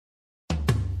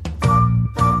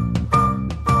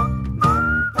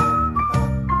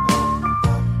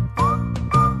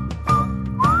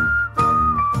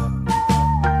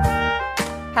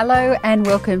Hello and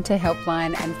welcome to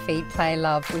Helpline and Feed Play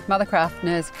Love with Mothercraft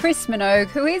nurse Chris Minogue,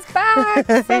 who is back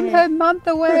from her month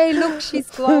away. Look, she's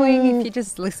glowing. If you're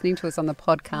just listening to us on the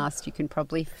podcast, you can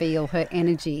probably feel her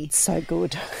energy. So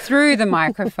good. Through the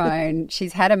microphone.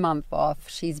 She's had a month off.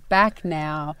 She's back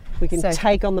now. We can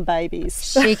take on the babies.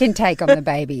 She can take on the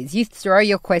babies. You throw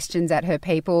your questions at her,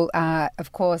 people.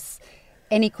 Of course,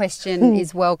 any question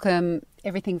is welcome.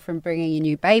 Everything from bringing your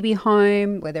new baby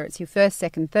home, whether it's your first,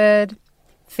 second, third,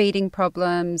 feeding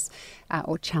problems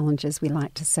or challenges, we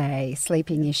like to say,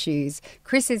 sleeping issues.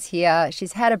 Chris is here.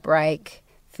 She's had a break.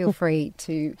 Feel free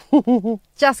to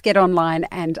just get online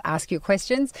and ask your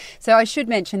questions. So I should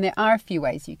mention there are a few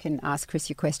ways you can ask Chris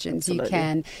your questions. Absolutely. You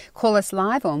can call us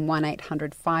live on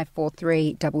 1800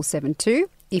 543 772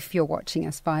 if you're watching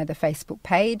us via the Facebook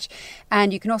page.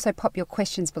 And you can also pop your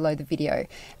questions below the video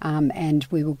and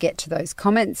we will get to those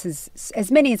comments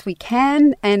as many as we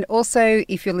can. And also,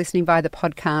 if you're listening via the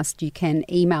podcast, you can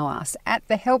email us at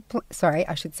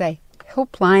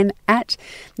helpline at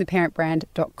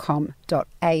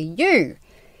theparentbrand.com.au.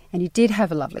 And you did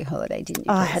have a lovely holiday, didn't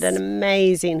you? I had an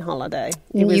amazing holiday.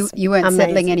 You weren't amazing.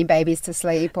 Settling any babies to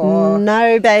sleep? Or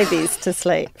no babies to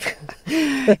sleep.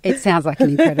 It sounds like an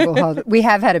incredible holiday. We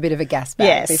have had a bit of a gas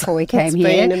back before we came here.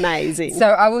 It's been amazing. So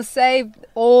I will save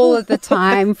all of the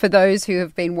time for those who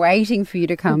have been waiting for you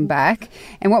to come back.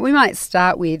 And what we might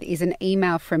start with is an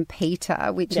email from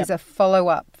Peter, which is a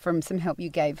follow-up from some help you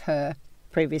gave her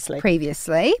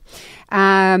previously.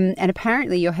 And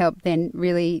apparently your help then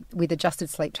really, with adjusted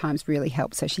sleep times, really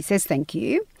helped. So she says, thank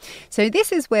you. So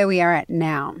this is where we are at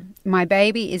now. My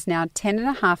baby is now 10 and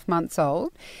a half months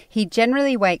old. He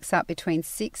generally wakes up between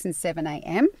 6 and 7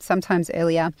 a.m., sometimes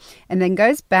earlier, and then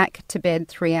goes back to bed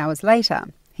 3 hours later.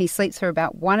 He sleeps for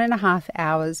about 1.5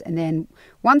 hours and then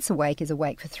once awake is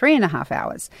awake for 3.5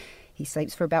 hours. He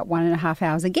sleeps for about 1.5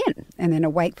 hours again and then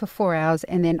awake for 4 hours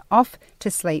and then off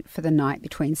to sleep for the night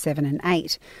between 7 and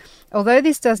 8. Although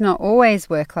this does not always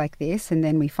work like this, and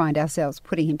then we find ourselves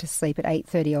putting him to sleep at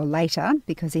 8:30 or later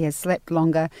because he has slept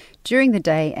longer during the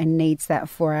day and needs that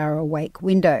 4-hour awake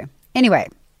window. Anyway,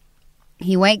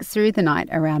 he wakes through the night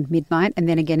around midnight and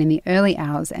then again in the early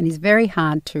hours and is very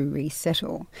hard to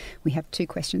resettle. We have 2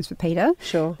 questions for Peter.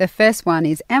 Sure. The first one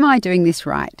is, am I doing this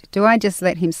right? Do I just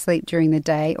let him sleep during the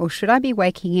day or should I be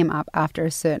waking him up after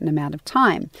a certain amount of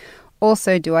time?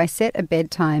 Also, do I set a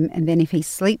bedtime and then if he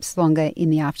sleeps longer in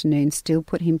the afternoon, still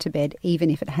put him to bed even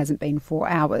if it hasn't been 4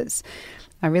 hours?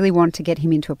 I really want to get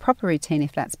him into a proper routine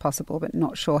if that's possible, but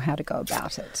not sure how to go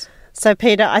about it. So,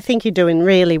 Peter, I think you're doing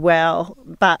really well,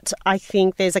 but I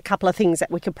think there's a couple of things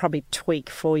that we could probably tweak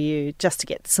for you just to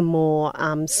get some more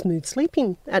smooth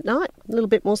sleeping at night, a little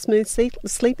bit more smooth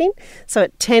sleeping. So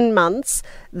at 10 months,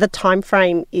 the time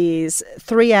frame is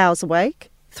 3 hours awake,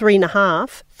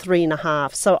 3.5,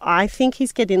 3.5. So I think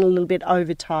he's getting a little bit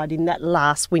overtired in that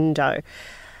last window.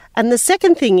 And the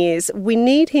second thing is we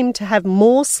need him to have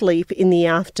more sleep in the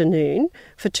afternoon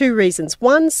for 2 reasons.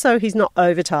 1, so he's not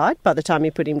overtired by the time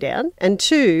you put him down. And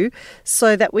 2,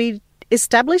 so that we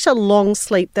establish a long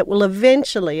sleep that will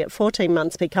eventually at 14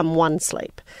 months become 1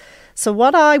 sleep. So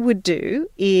what I would do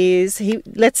is,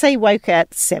 let's say he woke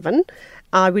at 7,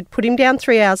 I would put him down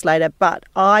 3 hours later, but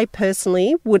I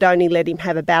personally would only let him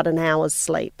have about an hour's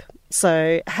sleep.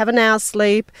 So have an hour's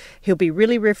sleep, he'll be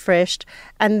really refreshed,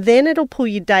 and then it'll pull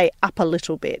your day up a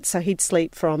little bit. So he'd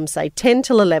sleep from, say, 10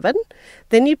 till 11.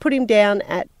 Then you'd put him down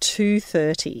at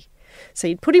 2:30. So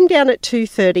you'd put him down at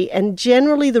 2:30, and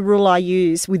generally the rule I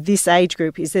use with this age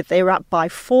group is that they're up by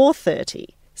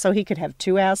 4:30. So he could have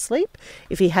 2 hours sleep.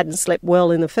 If he hadn't slept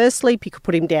well in the first sleep, you could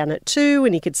put him down at 2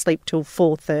 and he could sleep till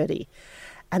 4:30.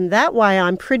 And that way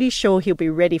I'm pretty sure he'll be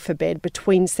ready for bed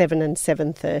between 7 and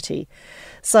 7:30.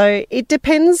 So it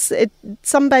depends.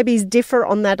 Some babies differ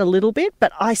on that a little bit,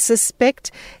 but I suspect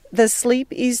the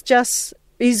sleep is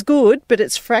good, but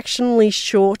it's fractionally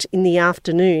short in the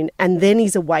afternoon, and then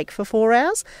he's awake for 4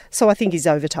 hours. So I think he's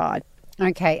overtired.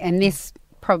 Okay, and this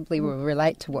probably will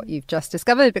relate to what you've just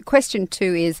discovered. But question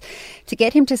 2 is, to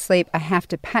get him to sleep, I have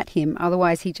to pat him.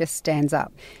 Otherwise, he just stands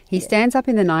up. He stands up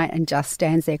in the night and just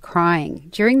stands there crying.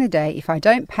 During the day, if I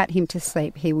don't pat him to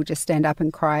sleep, he will just stand up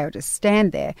and cry or just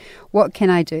stand there. What can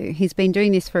I do? He's been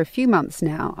doing this for a few months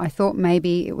now. I thought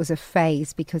maybe it was a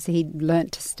phase because he'd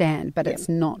learnt to stand, but it's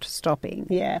not stopping.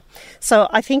 Yeah. So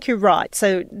I think you're right.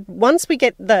 So once we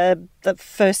get the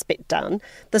first bit done,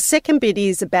 the second bit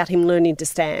is about him learning to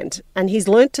stand. And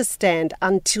he's learnt to stand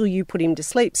until you put him to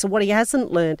sleep. So what he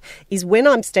hasn't learned is when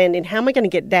I'm standing, how am I going to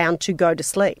get down to go to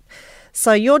sleep?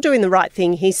 So you're doing the right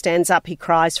thing. He stands up, he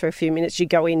cries for a few minutes, you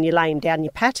go in, you lay him down, you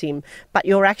pat him, but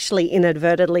you're actually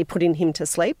inadvertently putting him to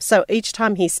sleep. So each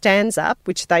time he stands up,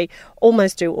 which they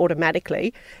almost do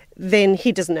automatically, then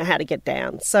he doesn't know how to get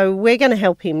down. So we're going to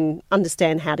help him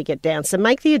understand how to get down. So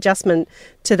make the adjustment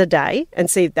to the day and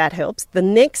see if that helps. The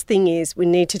next thing is we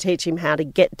need to teach him how to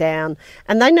get down.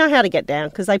 And they know how to get down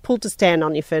because they pull to stand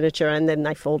on your furniture and then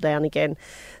they fall down again.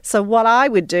 So what I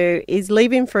would do is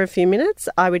leave him for a few minutes.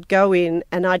 I would go in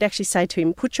and I'd actually say to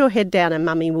him, put your head down and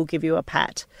Mummy will give you a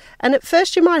pat. And at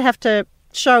first you might have to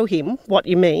show him what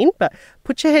you mean, but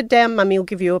put your head down, Mummy will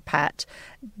give you a pat.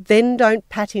 Then don't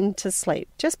pat him to sleep.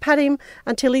 Just pat him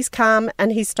until he's calm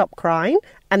and he's stopped crying,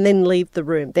 and then leave the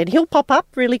room. Then he'll pop up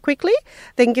really quickly.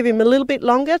 Then give him a little bit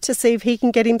longer to see if he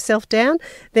can get himself down.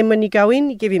 Then when you go in,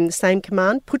 you give him the same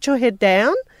command, put your head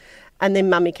down, and then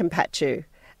Mummy can pat you.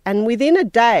 And within a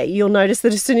day, you'll notice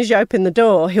that as soon as you open the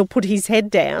door, he'll put his head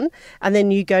down, and then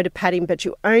you go to pat him, but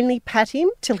you only pat him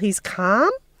till he's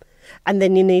calm. And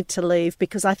then you need to leave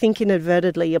because I think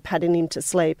inadvertently you're patting him to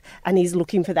sleep and he's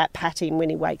looking for that patting when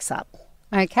he wakes up.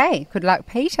 Okay, good luck,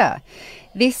 Peter.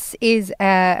 This is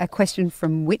a question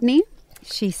from Whitney.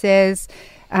 She says,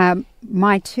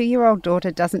 my 2-year-old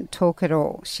daughter doesn't talk at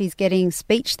all. She's getting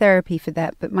speech therapy for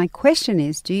that. But my question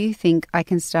is, do you think I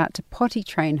can start to potty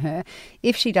train her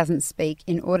if she doesn't speak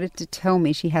in order to tell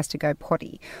me she has to go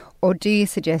potty? Or do you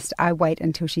suggest I wait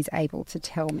until she's able to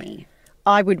tell me?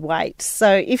 I would wait.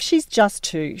 So if she's just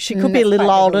 2, she could be a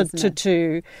little older to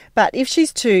 2. But if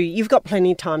she's 2, you've got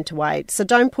plenty of time to wait. So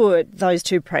don't put those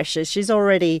 2 pressures. She's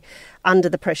already under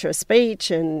the pressure of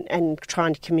speech and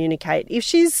trying to communicate. If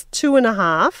she's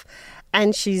 2.5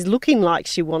 and she's looking like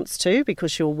she wants to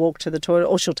because she'll walk to the toilet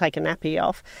or she'll take a nappy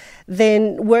off,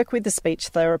 then work with the speech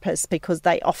therapist because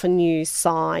they often use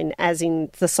sign, as in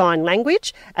the sign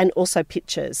language, and also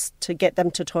pictures to get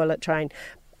them to toilet train.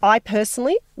 I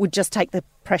personally would just take the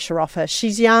pressure off her.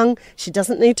 She's young. She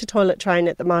doesn't need to toilet train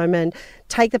at the moment.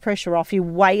 Take the pressure off. You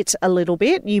wait a little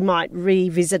bit. You might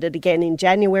revisit it again in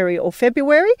January or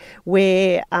February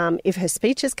where if her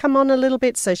speech has come on a little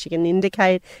bit so she can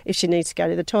indicate if she needs to go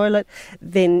to the toilet,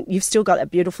 then you've still got a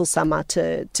beautiful summer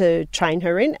to train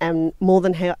her in, and more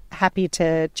than happy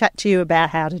to chat to you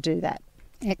about how to do that.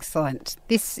 Excellent.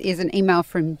 This is an email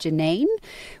from Janine.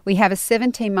 We have a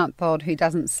 17-month-old who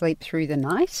doesn't sleep through the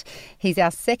night. He's our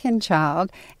second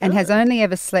child and has only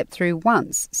ever slept through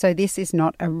once, so this is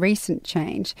not a recent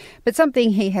change, but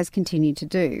something he has continued to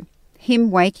do. Him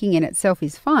waking in itself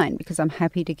is fine because I'm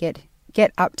happy to get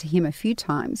up to him a few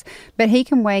times, but he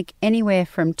can wake anywhere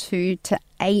from 2 to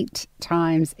 8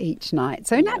 times each night.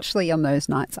 So naturally on those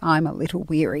nights, I'm a little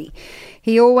weary.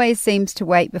 He always seems to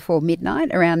wake before midnight,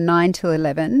 around 9 till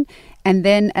 11, and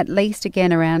then at least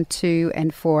again around 2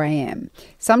 and 4 a.m.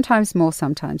 Sometimes more,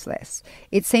 sometimes less.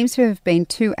 It seems to have been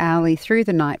too hourly through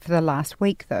the night for the last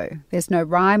week, though. There's no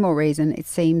rhyme or reason. It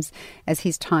seems as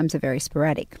his times are very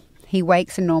sporadic. He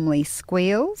wakes and normally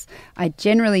squeals. I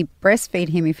generally breastfeed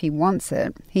him if he wants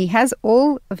it. He has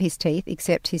all of his teeth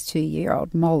except his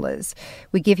 2-year-old molars.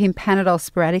 We give him Panadol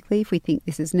sporadically if we think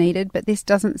this is needed, but this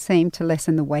doesn't seem to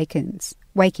lessen the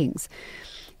wakings.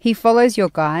 He follows your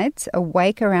guides,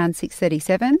 awake around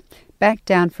 6:37, back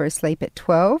down for a sleep at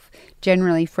 12,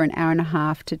 generally for an hour and a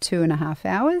half to 2.5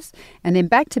 hours, and then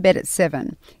back to bed at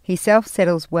 7. He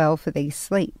self-settles well for these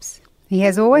sleeps. He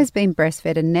has always been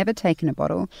breastfed and never taken a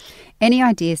bottle. Any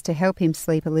ideas to help him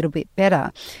sleep a little bit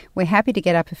better? We're happy to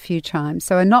get up a few times,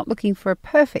 so we're not looking for a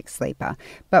perfect sleeper,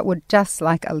 but would just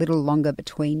like a little longer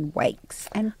between wakes.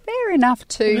 And fair enough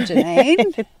too,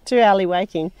 Janine. Too early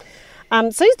waking.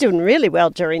 So he's doing really well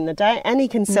during the day and he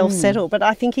can self-settle, but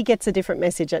I think he gets a different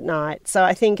message at night. So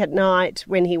I think at night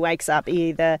when he wakes up, he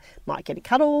either might get a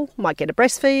cuddle, might get a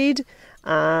breastfeed,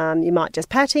 you might just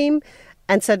pat him.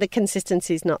 And so the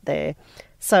consistency is not there.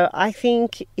 So I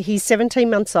think he's 17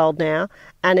 months old now,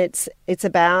 and it's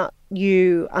about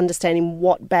you understanding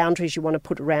what boundaries you want to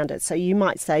put around it. So you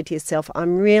might say to yourself,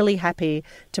 I'm really happy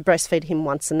to breastfeed him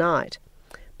once a night.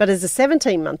 But as a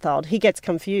 17-month-old, he gets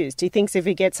confused. He thinks if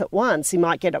he gets it once, he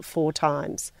might get it 4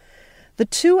 times. The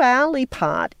 2-hourly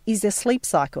part is a sleep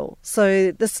cycle.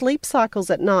 So the sleep cycles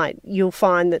at night, you'll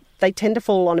find that they tend to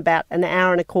fall on about an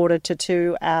hour and a quarter to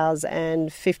 2 hours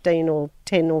and 15 or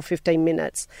 10 or 15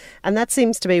 minutes. And that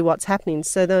seems to be what's happening.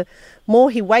 So the more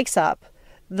he wakes up,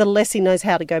 the less he knows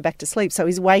how to go back to sleep. So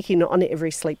he's waking on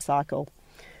every sleep cycle.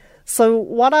 So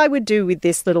what I would do with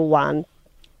this little one,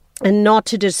 and not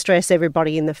to distress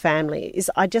everybody in the family, is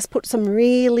I just put some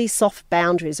really soft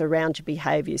boundaries around your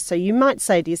behaviours. So you might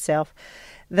say to yourself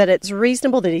that it's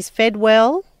reasonable that he's fed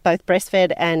well, both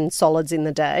breastfed and solids in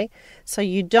the day. So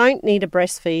you don't need a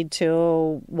breastfeed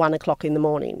till 1 o'clock in the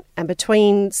morning. And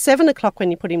between 7 o'clock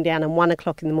when you put him down and 1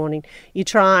 o'clock in the morning, you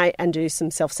try and do some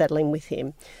self-settling with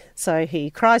him. So he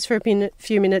cries for a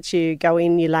few minutes, you go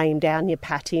in, you lay him down, you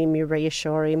pat him, you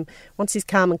reassure him. Once he's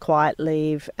calm and quiet,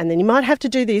 leave. And then you might have to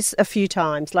do this a few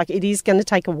times. Like, it is going to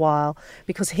take a while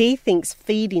because he thinks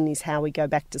feeding is how we go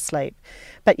back to sleep.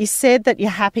 But you said that you're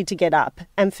happy to get up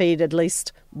and feed at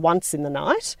least once in the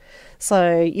night.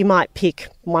 So you might pick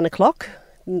 1 o'clock.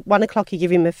 1 o'clock you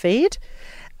give him a feed.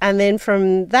 And then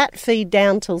from that feed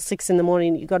down till 6 in the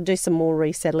morning, you've got to do some more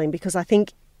resettling, because I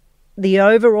think the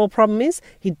overall problem is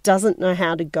he doesn't know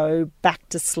how to go back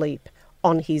to sleep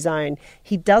on his own.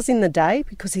 He does in the day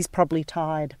because he's probably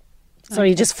tired. So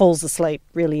he just falls asleep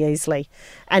really easily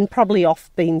and probably off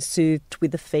being soothed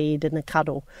with a feed and a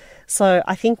cuddle. So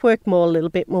I think work a little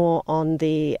bit more on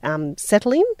the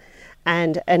settling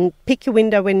and pick your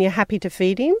window when you're happy to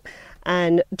feed him,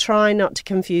 and try not to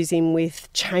confuse him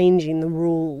with changing the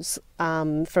rules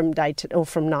from night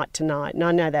to night. And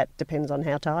I know that depends on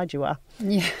how tired you are,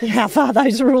 how far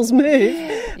those rules move.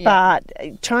 But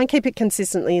try and keep it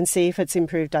consistently and see if it's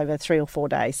improved over 3 or 4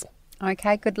 days.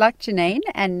 Okay, good luck, Janine.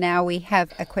 And now we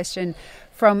have a question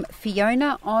from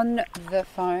Fiona on the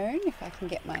phone, if I can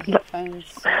get my headphones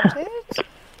sorted.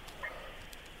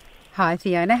 Hi,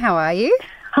 Fiona, how are you?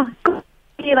 Oh, good.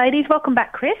 Hey, ladies. Welcome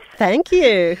back, Chris. Thank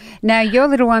you. Now, your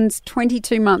little one's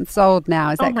 22 months old now,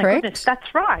 is that correct? Goodness,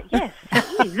 that's right, yes.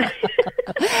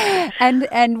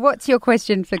 And what's your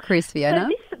question for Chris, Fiona?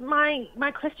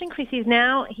 My question, Chris, is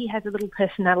now he has a little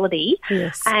personality,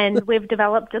 yes, and we've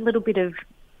developed a little bit of,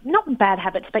 not bad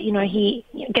habits, but, he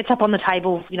gets up on the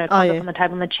table, climbs up on the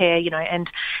table in the chair, and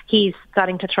he's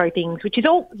starting to throw things, which is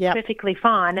all perfectly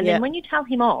fine. And then when you tell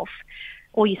him off,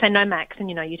 or you say, no, Max, and,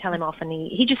 you tell him off, and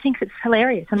he just thinks it's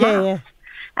hilarious and laughs.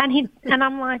 And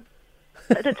I'm like,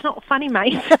 it's not funny,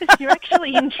 mate. You're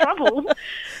actually in trouble.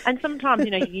 And sometimes,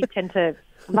 you tend to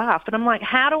laugh. And I'm like,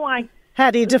 how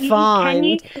do you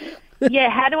define?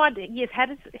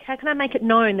 How can I make it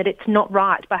known that it's not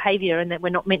right behaviour and that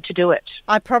we're not meant to do it?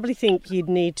 I probably think you'd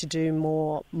need to do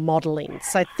more modelling.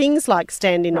 So things like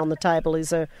standing on the table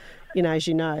is as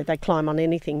you know, they climb on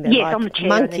anything. They're like on the chair,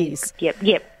 monkeys.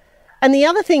 Yep. And the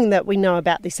other thing that we know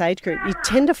about this age group, you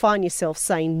tend to find yourself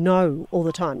saying no all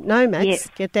the time. No, Max,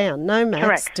 get down. No, Max,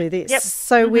 correct, do this. Yep.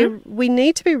 So we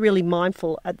need to be really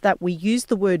mindful that we use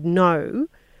the word no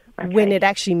when it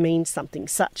actually means something,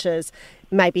 such as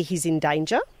maybe he's in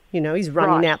danger, he's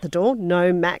running out the door.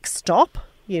 No, Max, stop,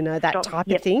 that type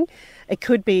of thing. It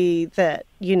could be that,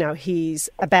 he's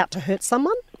about to hurt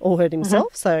someone or hurt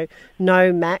himself. So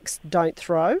no, Max, don't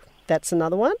throw. That's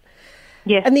another one.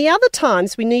 Yes. And the other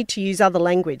times we need to use other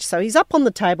language. So he's up on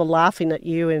the table laughing at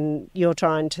you and you're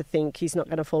trying to think he's not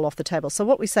going to fall off the table. So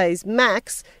what we say is,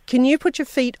 Max, can you put your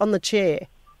feet on the chair?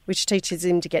 Which teaches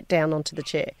him to get down onto the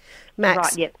chair.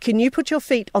 Max, can you put your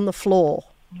feet on the floor?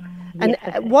 And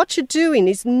what you're doing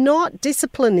is not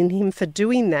disciplining him for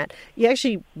doing that. You're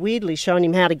actually weirdly showing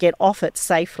him how to get off it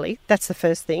safely. That's the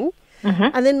first thing.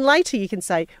 And then later you can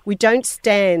say, we don't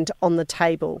stand on the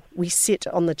table, we sit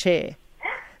on the chair.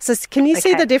 So can you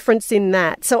see the difference in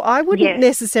that? So I wouldn't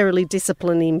necessarily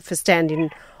discipline him for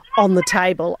standing on the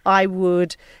table. I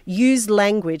would use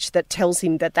language that tells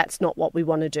him that that's not what we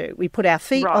want to do. We put our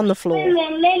feet on the floor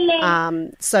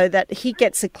so that he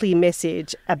gets a clear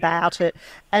message about it.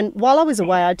 And while I was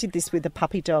away, I did this with a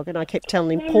puppy dog, and I kept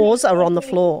telling him, paws are on the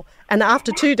floor. And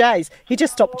after 2 days, he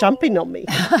just stopped jumping on me.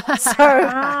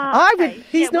 So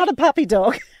he's not a puppy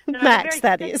dog. No, Max,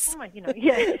 that is.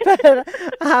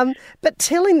 But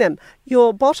telling them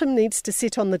your bottom needs to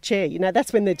sit on the chair,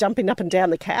 that's when they're jumping up and down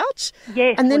the couch.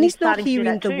 Yes, and then he's not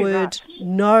hearing the word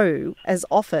no as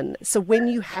often. So when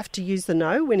you have to use the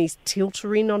no, when he's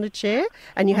tilting on a chair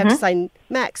and you have to say,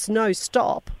 Max, no,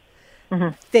 stop,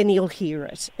 then he'll hear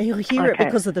it. He'll hear it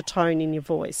because of the tone in your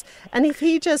voice. And if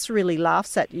he just really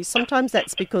laughs at you, sometimes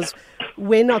that's because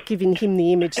we're not giving him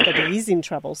the image that he is in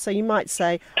trouble. So you might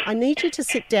say, I need you to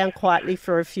sit down quietly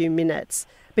for a few minutes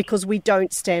because we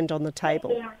don't stand on the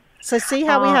table. So see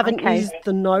how we haven't used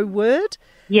the no word?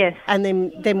 Yes. And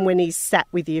then when he's sat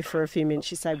with you for a few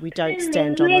minutes, you say, we don't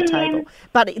stand on the table.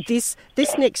 But this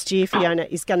next year, Fiona,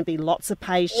 is going to be lots of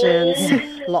patience,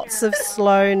 lots of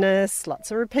slowness,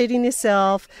 lots of repeating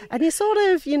yourself. And you're sort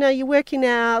of, you're working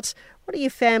out what are your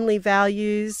family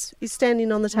values? Is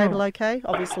standing on the table okay?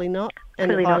 Obviously not, and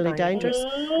Clearly highly not, no. dangerous.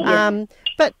 Yeah.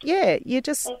 But yeah, you're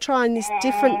just trying this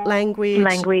different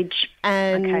language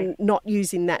and not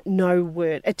using that no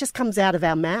word. It just comes out of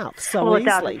our mouth so easily.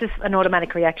 Well, it's just an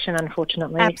automatic reaction,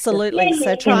 unfortunately. Absolutely.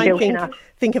 So try and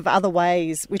think of other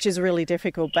ways, which is really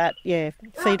difficult. But yeah,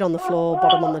 feet on the floor,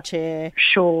 bottom on the chair.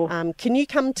 Sure. Can you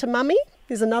come to mummy?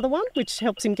 Is another one, which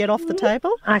helps him get off the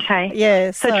table. Okay.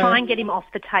 Yeah. So try and get him off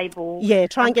the table. Yeah,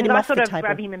 try and get him off the table. I sort of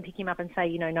grab him and pick him up and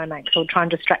say, no, mate, or try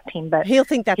and distract him. But he'll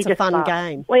think that's a fun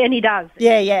game. Well, and he does.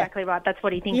 Yeah. Exactly right. That's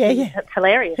what he thinks. It's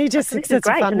hilarious. He just thinks it's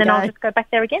a fun game. And then I'll just go back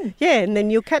there again. Yeah, and then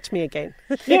you'll catch me again.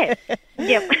 Yeah.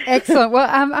 Yep. Excellent. Well,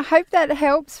 I hope that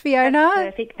helps, Fiona.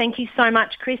 That's perfect. Thank you so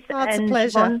much, Chris. It's a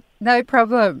pleasure. Yvonne. No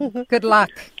problem. Good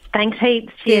luck. Thanks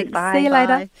heaps. Cheers. Bye. See you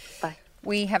later. Bye.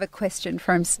 We have a question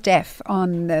from Steph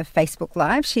on the Facebook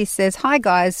Live. She says, "Hi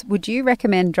guys, would you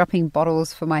recommend dropping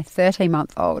bottles for my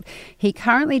 13-month-old? He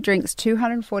currently drinks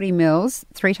 240 mils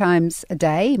 3 times a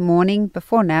day, morning,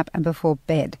 before nap and before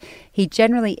bed. He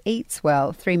generally eats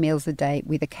well, 3 meals a day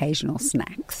with occasional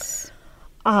snacks."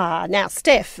 Now,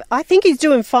 Steph, I think he's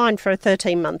doing fine for a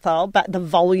 13-month-old, but the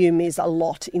volume is a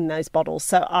lot in those bottles.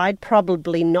 So I'd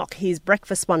probably knock his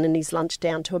breakfast one and his lunch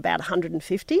down to about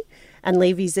 150 and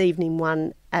leave his evening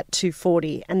one at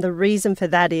 240. And the reason for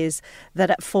that is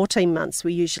that at 14 months,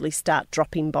 we usually start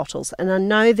dropping bottles. And I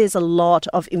know there's a lot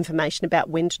of information about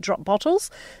when to drop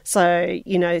bottles. So,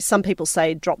 some people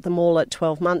say drop them all at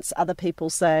 12 months. Other people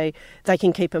say they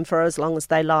can keep them for as long as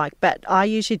they like. But I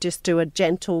usually just do a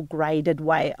gentle, graded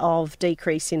way of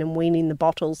decreasing and weaning the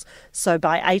bottles. So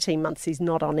by 18 months, he's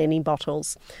not on any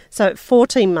bottles. So at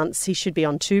 14 months, he should be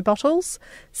on 2 bottles,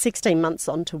 16 months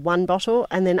onto 1 bottle.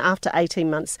 And then after 18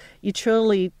 months, you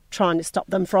truly trying to stop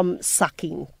them from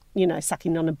sucking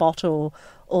on a bottle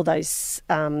or those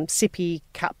sippy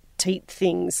cup teat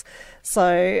things.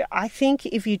 So I think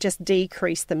if you just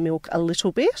decrease the milk a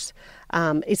little bit,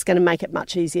 it's going to make it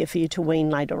much easier for you to wean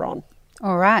later on.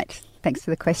 All right. Thanks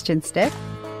for the question, Steph.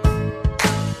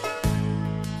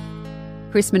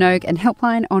 Chris Minogue and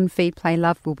Helpline on Feed Play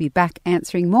Love will be back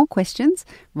answering more questions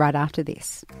right after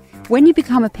this. When you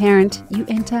become a parent, you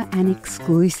enter an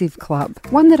exclusive club,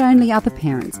 one that only other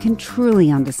parents can truly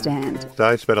understand.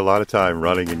 I spent a lot of time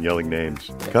running and yelling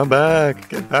names. Come back,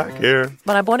 get back here.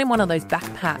 But I bought him one of those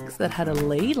backpacks that had a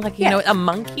lead, a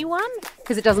monkey one.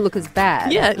 Because it doesn't look as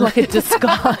bad. Yeah, like a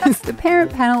disguise. The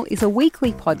Parent Panel is a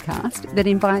weekly podcast that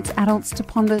invites adults to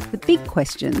ponder the big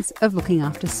questions of looking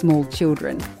after small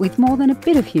children, with more than a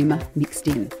bit of humour mixed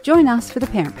in. Join us for The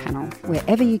Parent Panel,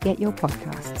 wherever you get your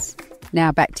podcasts.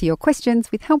 Now back to your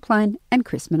questions with Helpline and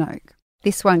Chris Minogue.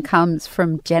 This one comes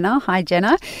from Jenna. Hi,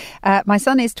 Jenna. My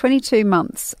son is 22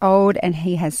 months old and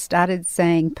he has started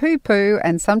saying poo-poo,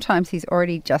 and sometimes he's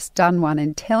already just done one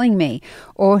and telling me,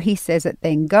 or he says it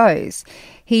then goes.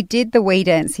 He did the wee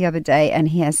dance the other day and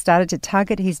he has started to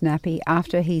tug at his nappy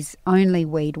after he's only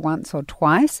weed once or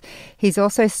twice. He's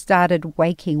also started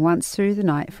waking once through the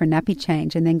night for a nappy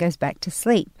change and then goes back to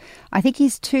sleep. I think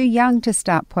he's too young to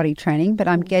start potty training, but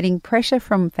I'm getting pressure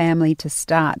from family to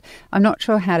start. I'm not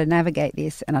sure how to navigate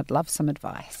this and I'd love some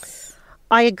advice.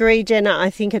 I agree, Jenna. I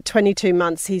think at 22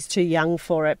 months he's too young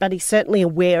for it, but he's certainly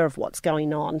aware of what's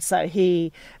going on. So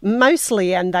they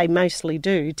mostly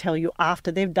do tell you after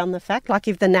they've done the fact. Like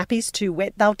if the nappy's too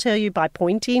wet, they'll tell you by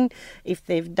pointing. If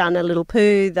they've done a little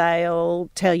poo, they'll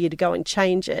tell you to go and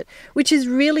change it, which is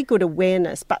really good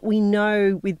awareness. But we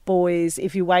know with boys,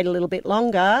 if you wait a little bit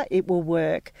longer, it will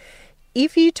work.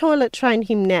 If you toilet train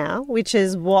him now, which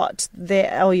is what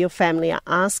your family are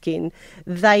asking,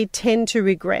 they tend to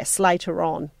regress later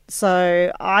on.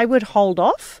 So I would hold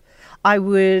off. I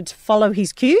would follow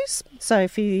his cues. So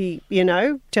if he,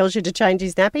 tells you to change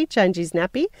his nappy, change his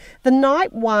nappy. The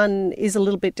night one is a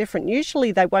little bit different.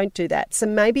 Usually they won't do that. So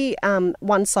maybe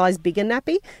one size bigger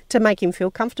nappy to make him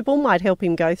feel comfortable might help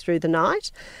him go through the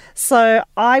night. So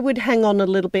I would hang on a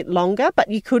little bit longer, but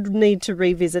you could need to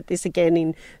revisit this again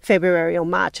in February or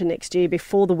March of next year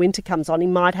before the winter comes on. He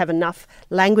might have enough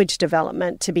language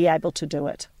development to be able to do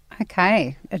it.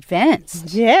 Okay,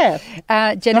 advanced. Yeah.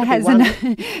 Jenna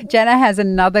has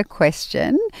another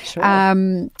question.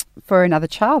 Sure. For another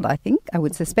child, I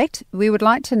would suspect. We would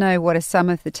like to know what are some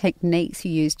of the techniques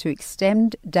you use to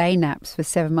extend day naps for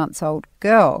 7-month-old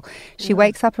girl. She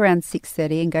wakes up around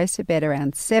 6:30 and goes to bed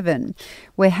around 7.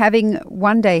 We're having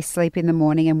 1 day sleep in the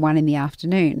morning and 1 in the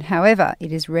afternoon. However,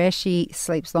 it is rare she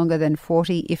sleeps longer than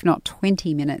 40, if not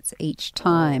 20 minutes each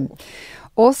time.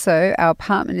 Also, our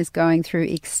apartment is going through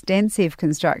extensive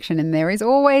construction and there is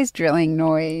always drilling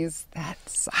noise. That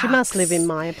sucks. She must live in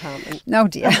my apartment. Oh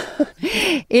dear.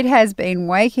 It has been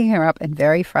waking her up and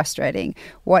very frustrating.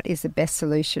 What is the best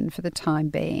solution for the time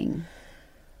being?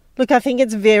 Look, I think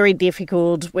it's very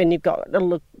difficult when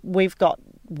we've got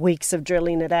weeks of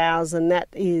drilling at ours, and that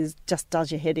just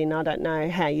does your head in. I don't know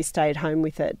how you stay at home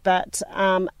with it. But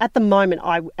at the moment,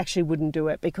 I actually wouldn't do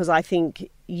it, because I think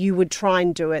you would try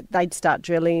and do it, they'd start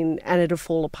drilling and it'll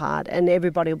fall apart and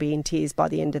everybody will be in tears by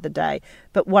the end of the day.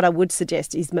 But what I would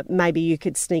suggest is maybe you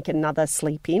could sneak another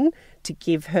sleep in to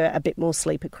give her a bit more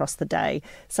sleep across the day.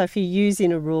 So if you're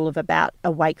using a rule of about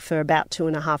awake for about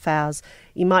 2.5 hours,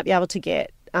 you might be able to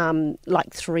get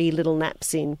like 3 little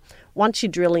naps in. Once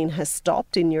your drilling has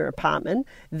stopped in your apartment,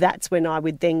 that's when I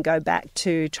would then go back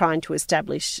to trying to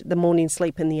establish the morning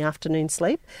sleep and the afternoon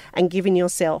sleep, and giving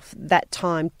yourself that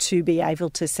time to be able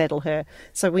to settle her.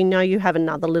 So we know you have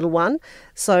another little one.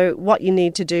 So what you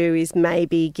need to do is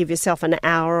maybe give yourself an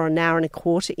hour or an hour and a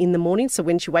quarter in the morning. So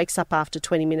when she wakes up after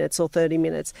 20 minutes or 30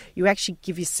 minutes, you actually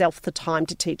give yourself the time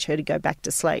to teach her to go back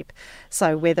to sleep.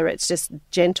 So whether it's just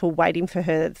gentle waiting for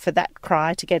her for that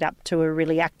cry to get up to a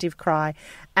really active cry,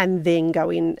 and then go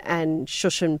in and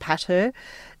shush and pat her,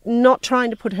 not trying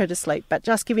to put her to sleep, but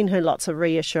just giving her lots of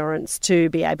reassurance to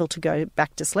be able to go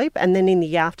back to sleep. And then in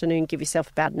the afternoon, give yourself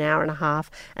about an hour and a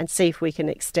half and see if we can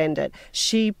extend it.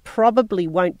 She probably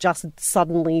won't just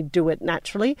suddenly do it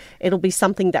naturally. It'll be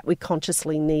something that we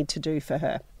consciously need to do for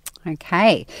her.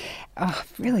 Okay. Oh,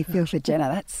 I really feel for Jenna.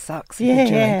 That sucks.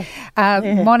 Yeah.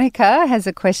 Monica has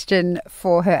a question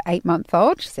for her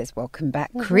 8-month-old. She says, welcome back,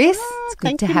 Chris. It's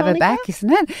good to have her back,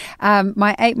 isn't it?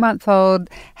 My 8-month-old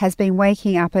has been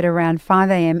waking up at around 5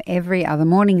 a.m. every other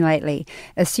morning lately.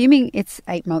 Assuming it's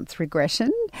 8-month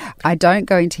regression, I don't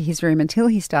go into his room until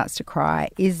he starts to cry.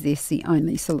 Is this the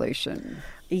only solution?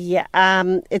 Yeah,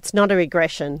 it's not a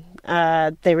regression.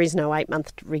 There is no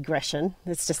 8-month regression.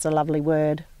 It's just a lovely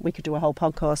word. We could do a whole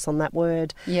podcast on that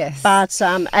word. Yes. But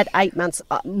at 8 months,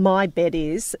 my bet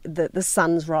is that the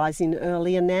sun's rising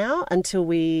earlier now until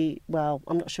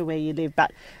I'm not sure where you live,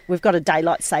 but we've got a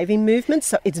daylight saving movement.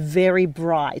 So it's very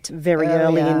bright, very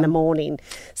early in the morning.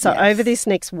 So over this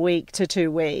next week to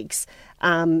 2 weeks,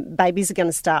 babies are going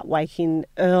to start waking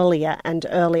earlier and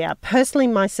earlier. Personally,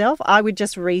 myself, I would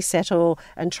just resettle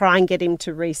and try and get him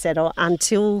to resettle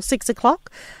until 6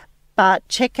 o'clock. But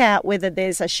check out whether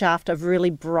there's a shaft of really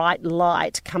bright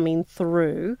light coming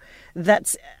through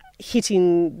that's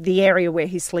hitting the area where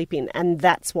he's sleeping, and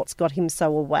that's what's got him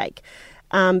so awake.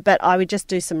 But I would just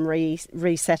do some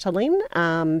resettling,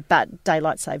 but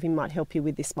daylight saving might help you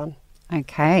with this one.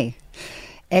 Okay.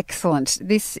 Excellent.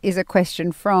 This is a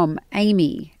question from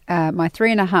Amy. My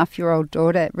 3.5-year-old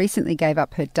daughter recently gave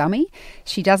up her dummy.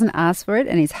 She doesn't ask for it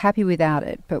and is happy without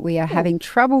it, but we are having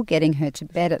trouble getting her to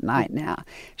bed at night now.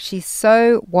 She's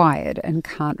so wired and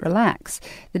can't relax.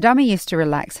 The dummy used to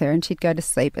relax her and she'd go to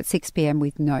sleep at 6 p.m.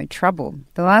 with no trouble.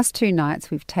 The last 2 nights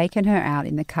we've taken her out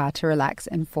in the car to relax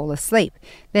and fall asleep,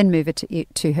 then move her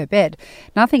to her bed.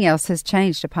 Nothing else has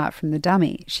changed apart from the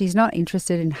dummy. She's not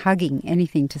interested in hugging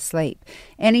anything to sleep.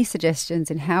 Any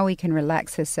suggestions in how we can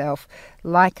relax herself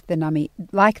like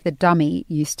the dummy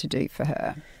used to do for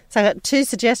her? So I got 2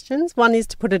 suggestions. One is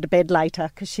to put her to bed later,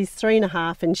 because she's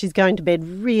 3.5 and she's going to bed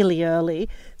really early.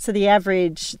 So the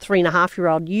average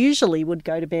 3.5-year-old usually would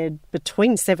go to bed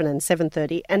between 7 and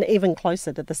 7:30, and even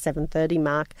closer to the 7:30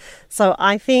 mark. So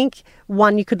I think,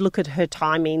 one, you could look at her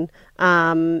timing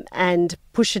and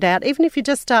push it out, even if you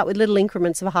just start with little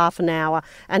increments of half an hour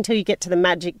until you get to the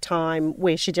magic time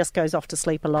where she just goes off to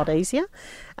sleep a lot easier.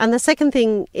 And the second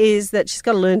thing is that she's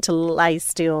got to learn to lay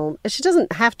still. She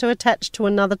doesn't have to attach to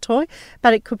another toy,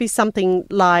 but it could be something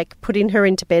like putting her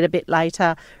into bed a bit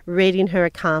later, reading her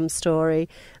a calm story,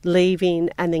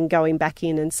 leaving and then going back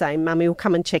in and saying, Mummy will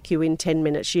come and check you in 10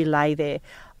 minutes, you lay there.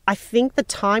 I think the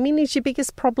timing is your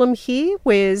biggest problem here,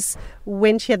 whereas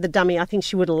when she had the dummy, I think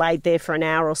she would have laid there for an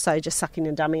hour or so just sucking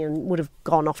a dummy and would have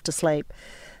gone off to sleep.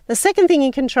 The second thing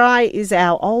you can try is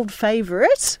our old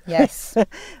favourite. Yes.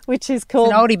 Which is called...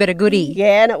 It's an oldie but a goodie.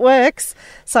 Yeah, and it works.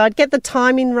 So I'd get the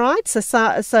timing right.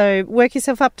 So work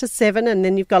yourself up to 7 and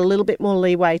then you've got a little bit more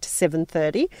leeway to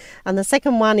 7:30. And the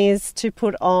second one is to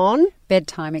put on...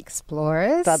 Bedtime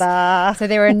Explorers. Ta-da! So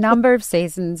there are a number of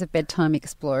seasons of Bedtime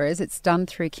Explorers. It's done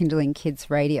through Kindling Kids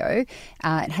Radio.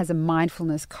 It has a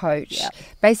mindfulness coach,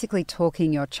 basically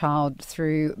talking your child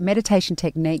through meditation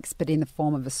techniques, but in the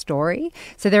form of a story.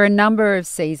 So there are a number of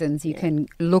seasons you can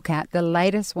look at. The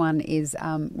latest one is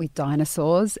with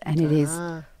dinosaurs, and it is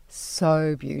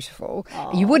so beautiful.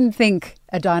 You wouldn't think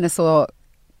a dinosaur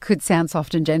could sound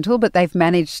soft and gentle, but they've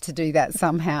managed to do that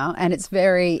somehow, and it's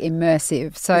very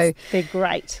immersive. So they're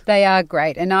great. They are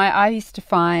great. And I used to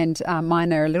find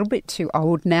mine are a little bit too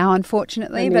old now,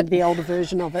 unfortunately. But the older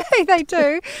version of it. They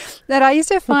do. That I used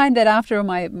to find that after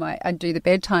I'd do the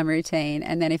bedtime routine,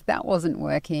 and then if that wasn't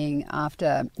working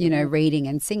after, reading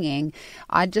and singing,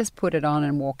 I'd just put it on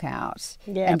and walk out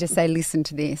and just say, listen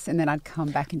to this, and then I'd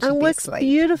come back and she'd be asleep. And works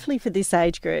beautifully for this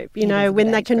age group,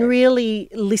 when they can really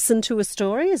listen to a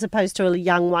story as opposed to a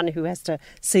young one who has to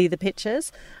see the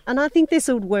pictures. And I think this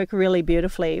would work really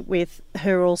beautifully with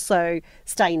her also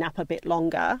staying up a bit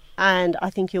longer, and I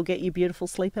think you'll get your beautiful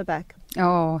sleeper back.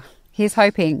 Oh, here's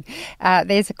hoping.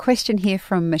 There's a question here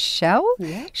from Michelle.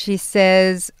 Yeah. She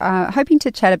says, hoping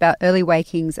to chat about early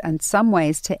wakings and some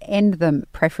ways to end them,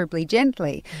 preferably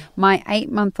gently. My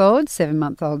 8-month-old,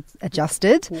 7-month-old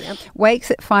adjusted,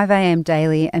 wakes at 5 a.m.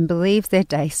 daily and believes their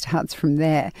day starts from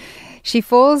there. She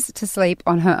falls to sleep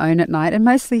on her own at night and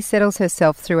mostly settles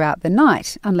herself throughout the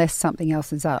night, unless something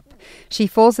else is up. She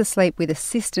falls asleep with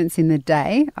assistance in the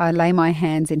day. I lay my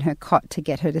hands in her cot to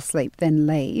get her to sleep, then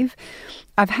leave.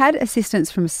 I've had assistance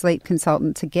from a sleep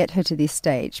consultant to get her to this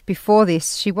stage. Before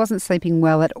this, she wasn't sleeping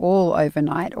well at all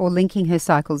overnight or linking her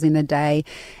cycles in the day,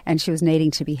 and she was needing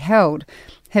to be held.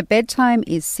 Her bedtime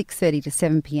is 6:30 to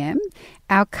 7 p.m.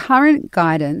 Our current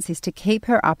guidance is to keep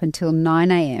her up until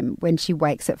 9 a.m. when she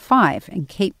wakes at 5 and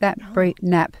keep that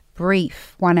nap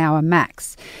brief, 1 hour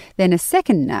max. Then a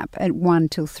second nap at 1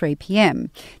 till 3 p.m.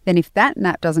 Then if that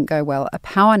nap doesn't go well, a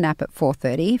power nap at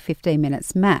 4:30, 15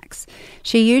 minutes max.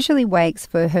 She usually wakes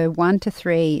for her 1 to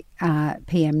 3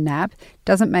 p.m. nap,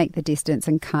 doesn't make the distance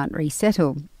and can't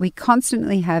resettle. We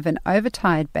constantly have an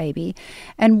overtired baby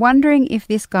and wondering if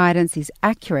this guidance is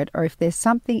accurate or if there's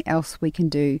something else we can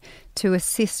do to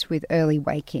assist with early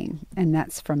waking. And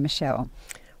that's from Michelle.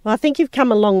 Well, I think you've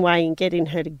come a long way in getting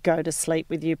her to go to sleep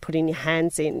with you putting your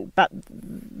hands in. But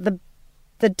the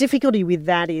difficulty with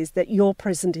that is that you're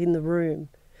present in the room.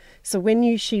 So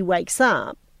when she wakes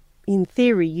up, in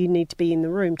theory, you need to be in the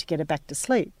room to get her back to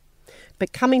sleep.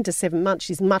 But coming to 7 months,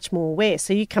 she's much more aware.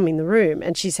 So you come in the room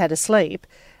and she's had a sleep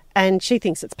and she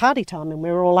thinks it's party time and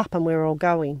we're all up and we're all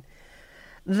going.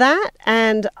 That,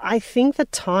 and I think the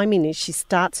timing is she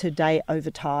starts her day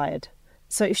overtired.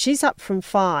 So if she's up from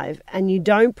 5 and you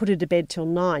don't put her to bed till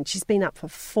 9, she's been up for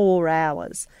 4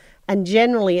 hours. And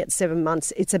generally at 7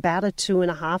 months, it's about a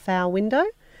 2.5 hour window,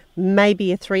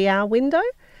 maybe a 3 hour window,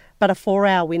 but a 4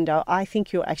 hour window. I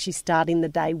think you're actually starting the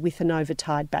day with an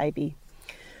overtired baby.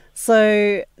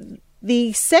 So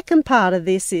the second part of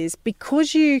this is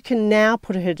because you can now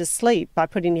put her to sleep by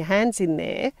putting your hands in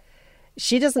there,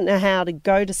 she doesn't know how to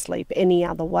go to sleep any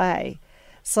other way.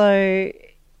 So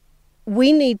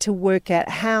we need to work out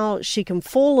how she can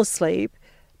fall asleep,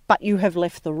 but you have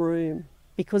left the room,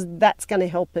 because that's going to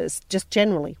help us just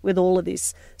generally with all of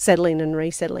this settling and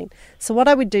resettling. So what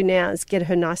I would do now is get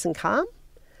her nice and calm,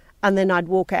 and then I'd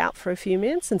walk out for a few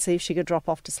minutes and see if she could drop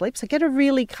off to sleep. So get her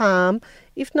really calm,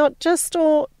 if not just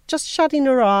shutting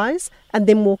her eyes, and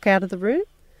then walk out of the room.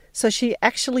 So she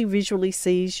actually visually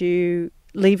sees you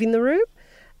leaving the room,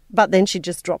 but then she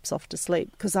just drops off to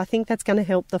sleep, because I think that's going to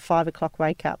help the 5 o'clock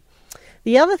wake up.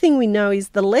 The other thing we know is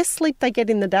the less sleep they get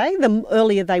in the day, the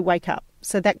earlier they wake up.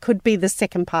 So that could be the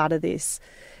second part of this,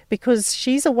 because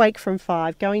she's awake from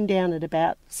 5, going down at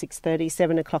about 6:30,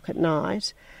 7 o'clock at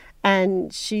night,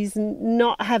 and she's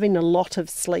not having a lot of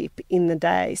sleep in the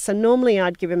day. So normally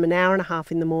I'd give him an hour and a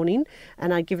half in the morning,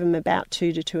 and I'd give him about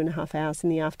 2 to 2.5 hours in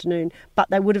the afternoon,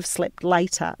 but they would have slept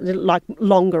later, like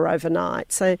longer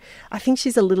overnight. So I think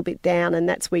she's a little bit down, and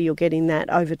that's where you're getting that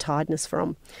overtiredness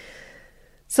from.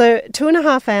 So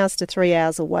 2.5 hours to 3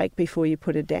 hours awake before you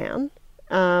put her down.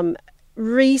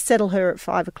 Resettle her at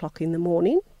 5 o'clock in the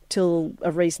morning till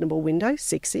a reasonable window,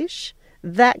 6-ish.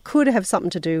 That could have something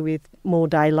to do with more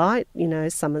daylight,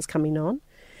 summer's coming on.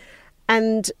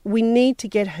 And we need to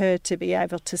get her to be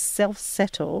able to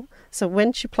self-settle. So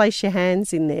once you place your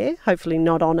hands in there, hopefully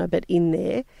not on her but in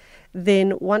there,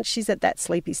 then once she's at that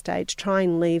sleepy stage, try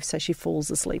and leave so she falls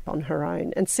asleep on her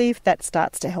own, and see if that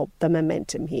starts to help the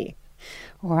momentum here.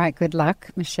 All right, good luck,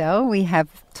 Michelle. We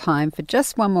have time for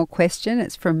just one more question.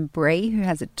 It's from Bree, who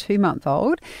has a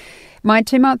 2-month-old. My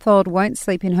 2-month-old won't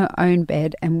sleep in her own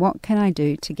bed, and what can I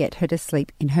do to get her to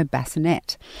sleep in her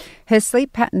bassinet? Her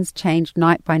sleep patterns change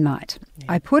night by night. Yeah.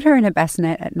 I put her in a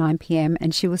bassinet at 9 p.m.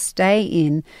 and she will stay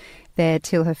in there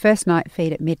till her first night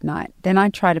feed at midnight. Then I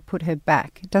try to put her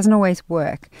back. It doesn't always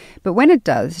work, but when it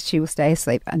does, she will stay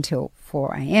asleep until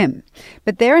 4 a.m.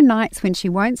 But there are nights when she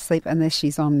won't sleep unless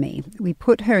she's on me. We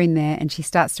put her in there and she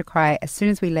starts to cry as soon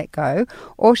as we let go,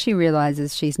 or she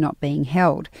realises she's not being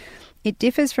held. It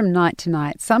differs from night to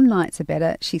night. Some nights are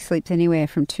better. She sleeps anywhere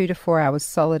from 2 to 4 hours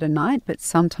solid a night, but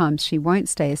sometimes she won't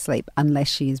stay asleep unless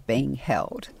she is being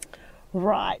held.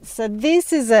 Right. So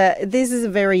this is a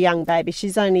very young baby.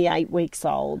 She's only 8 weeks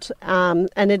old, and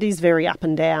it is very up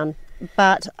and down.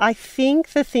 But I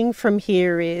think the thing from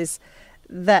here is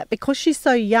that because she's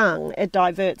so young, it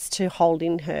diverts to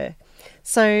holding her.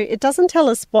 So it doesn't tell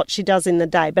us what she does in the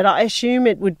day, but I assume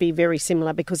it would be very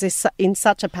similar because it's in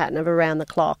such a pattern of around the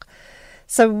clock.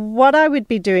 So what I would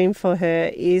be doing for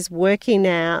her is working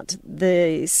out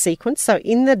the sequence. So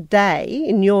in the day,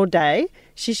 in your day,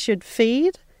 she should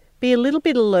feed, be a little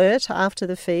bit alert after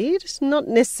the feed, not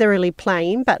necessarily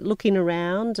playing, but looking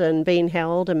around and being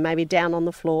held and maybe down on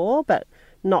the floor, but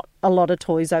not a lot of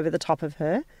toys over the top of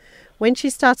her. When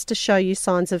she starts to show you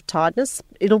signs of tiredness,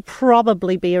 it'll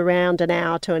probably be around an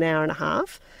hour to an hour and a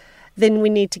half. Then we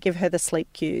need to give her the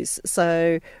sleep cues.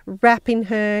 So wrapping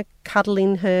her,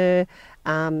 cuddling her,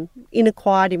 in a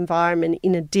quiet environment,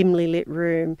 in a dimly lit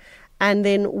room. And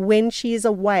then when she is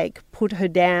awake, put her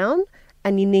down,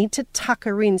 and you need to tuck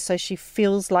her in so she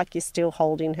feels like you're still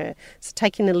holding her. So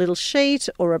taking a little sheet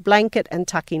or a blanket and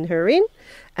tucking her in,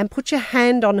 and put your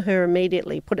hand on her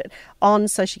immediately. Put it on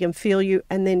so she can feel you,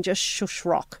 and then just shush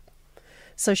rock.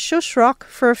 So shush rock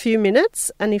for a few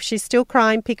minutes, and if she's still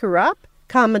crying, pick her up,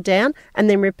 calm her down, and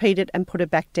then repeat it and put her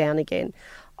back down again.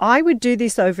 I would do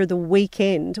this over the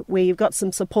weekend where you've got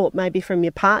some support maybe from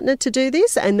your partner to do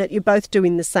this, and that you're both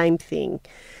doing the same thing.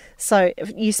 So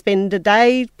if you spend a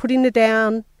day putting her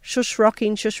down, shush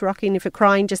rocking. If her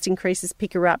crying just increases,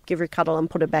 pick her up, give her a cuddle and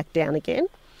put her back down again.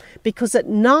 Because at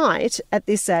night, at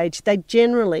this age, they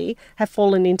generally have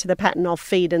fallen into the pattern of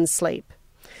feed and sleep.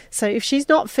 So if she's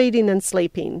not feeding and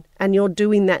sleeping and you're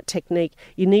doing that technique,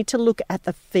 you need to look at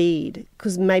the feed,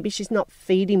 because maybe she's not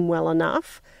feeding well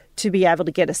enough to be able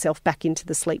to get herself back into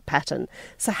the sleep pattern.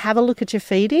 So have a look at your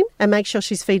feeding and make sure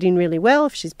she's feeding really well.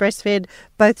 If she's breastfed,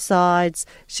 both sides,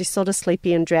 she's sort of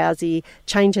sleepy and drowsy,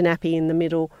 change a nappy in the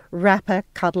middle, wrap her,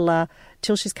 cuddle her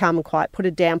till she's calm and quiet, put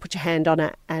her down, put your hand on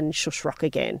her and shush rock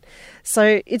again.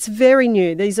 So it's very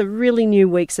new. These are really new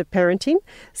weeks of parenting.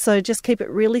 So just keep it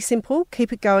really simple,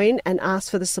 keep it going and ask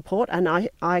for the support, and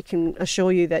I can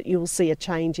assure you that you'll see a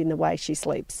change in the way she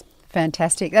sleeps.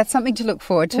 Fantastic. That's something to look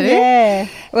forward to. Yeah.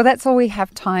 Well, that's all we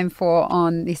have time for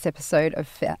on this episode of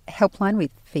Helpline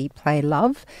with Feed, Play,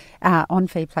 Love, on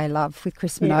Feed, Play, Love with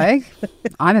Chris Minogue. Yeah.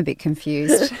 I'm a bit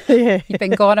confused. Yeah. You've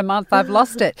been gone a month. I've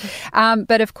lost it.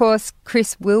 But, of course,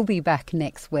 Chris will be back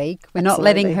next week. We're not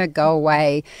letting her go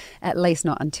away, at least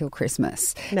not until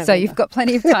Christmas. No, so you've got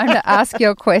plenty of time to ask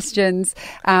your questions.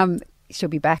 She'll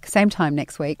be back same time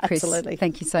next week. Chris, absolutely.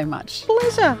 Thank you so much.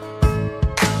 Pleasure.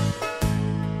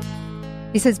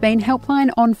 This has been Helpline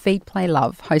on Feed, Play,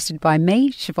 Love, hosted by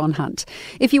me, Siobhan Hunt.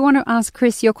 If you want to ask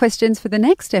Chris your questions for the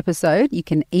next episode, you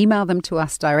can email them to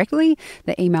us directly.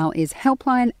 The email is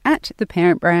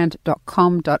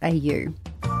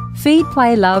helpline@theparentbrand.com.au. Feed,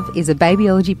 Play, Love is a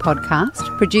babyology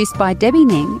podcast produced by Debbie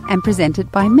Ning and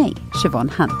presented by me, Siobhan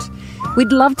Hunt.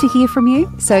 We'd love to hear from you,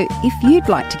 so if you'd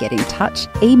like to get in touch,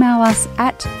 email us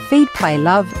at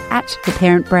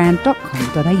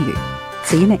feedplaylove@theparentbrand.com.au.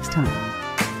 See you next time.